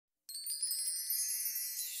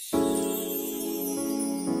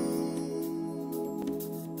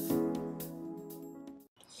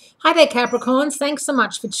Hi there, Capricorns. Thanks so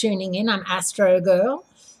much for tuning in. I'm Astrogirl,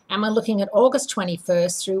 and we're looking at August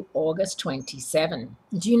 21st through August 27.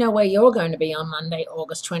 Do you know where you're going to be on Monday,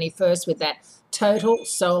 August 21st, with that total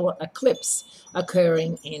solar eclipse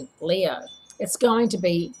occurring in Leo? It's going to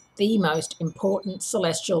be the most important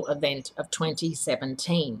celestial event of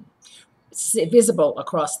 2017, visible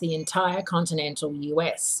across the entire continental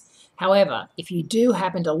US. However, if you do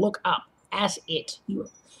happen to look up at it, you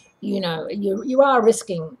are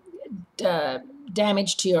risking uh,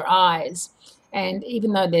 damage to your eyes. And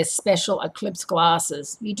even though there's special eclipse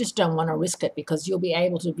glasses, you just don't want to risk it because you'll be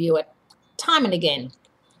able to view it time and again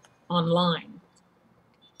online.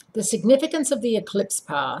 The significance of the eclipse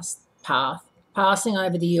path passing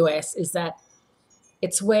over the US is that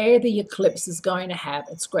it's where the eclipse is going to have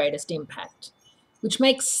its greatest impact, which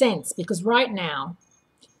makes sense because right now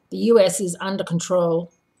the US is under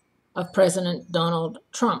control of President Donald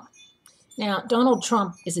Trump. Now, Donald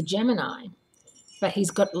Trump is a Gemini, but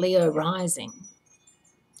he's got Leo rising.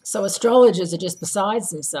 So astrologers are just besides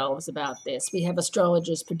themselves about this. We have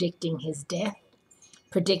astrologers predicting his death,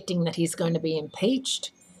 predicting that he's going to be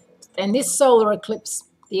impeached. And this solar eclipse,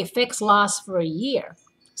 the effects last for a year.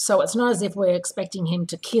 So it's not as if we're expecting him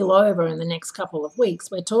to keel over in the next couple of weeks.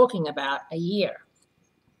 We're talking about a year.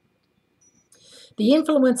 The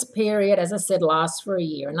influence period, as I said, lasts for a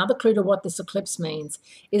year. Another clue to what this eclipse means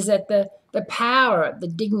is that the power, the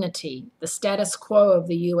dignity, the status quo of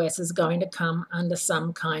the US is going to come under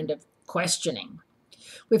some kind of questioning.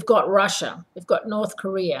 We've got Russia, we've got North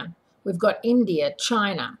Korea, we've got India,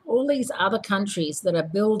 China, all these other countries that are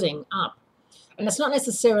building up. And it's not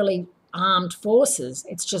necessarily armed forces,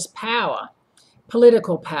 it's just power,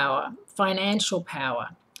 political power, financial power.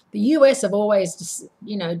 The US have always,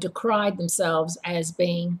 decried themselves as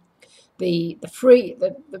being the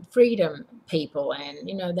freedom people and,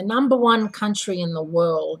 the number one country in the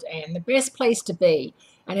world and the best place to be.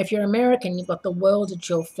 And if you're American, you've got the world at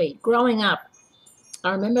your feet. Growing up,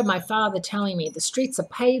 I remember my father telling me the streets are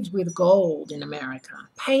paved with gold in America.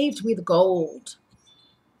 Paved with gold.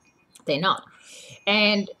 They're not.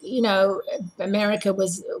 And, America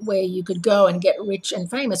was where you could go and get rich and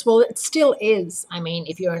famous. Well, it still is. I mean,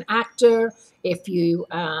 if you're an actor, if you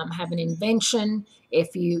have an invention, if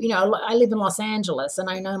I live in Los Angeles and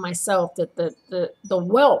I know myself that the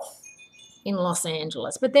wealth in Los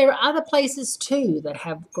Angeles, but there are other places too that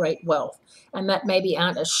have great wealth and that maybe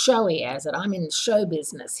aren't as showy as it. I'm in the show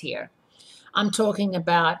business here. I'm talking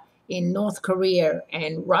about in North Korea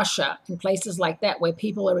and Russia and places like that where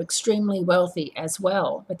people are extremely wealthy as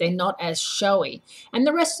well, but they're not as showy. And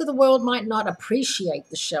the rest of the world might not appreciate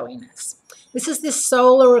the showiness. This is this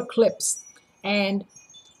solar eclipse and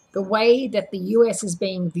the way that the US is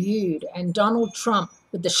being viewed, and Donald Trump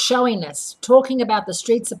with the showiness, talking about the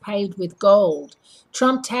streets are paved with gold.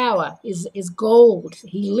 Trump Tower is gold.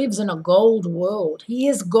 He lives in a gold world. He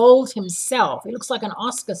is gold himself. He looks like an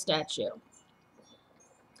Oscar statue.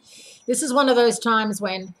 This is one of those times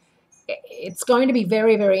when it's going to be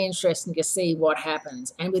very, very interesting to see what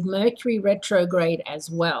happens, and with Mercury retrograde as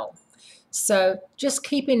well. So just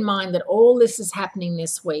keep in mind that all this is happening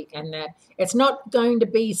this week and that it's not going to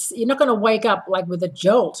be, you're not going to wake up like with a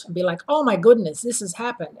jolt and be like, oh my goodness, this has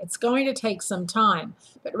happened. It's going to take some time,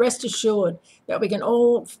 but rest assured that we can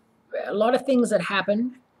all, a lot of things that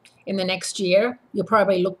happen in the next year, you'll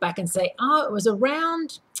probably look back and say, oh, it was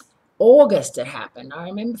around August it happened. I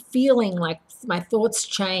remember feeling like my thoughts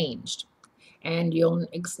changed, and you'll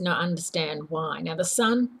understand why. Now, the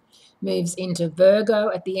sun moves into Virgo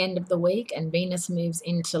at the end of the week, and Venus moves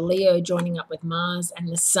into Leo, joining up with Mars and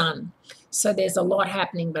the sun. So there's a lot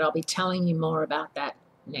happening, but I'll be telling you more about that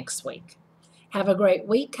next week. Have a great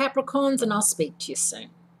week, Capricorns, and I'll speak to you soon.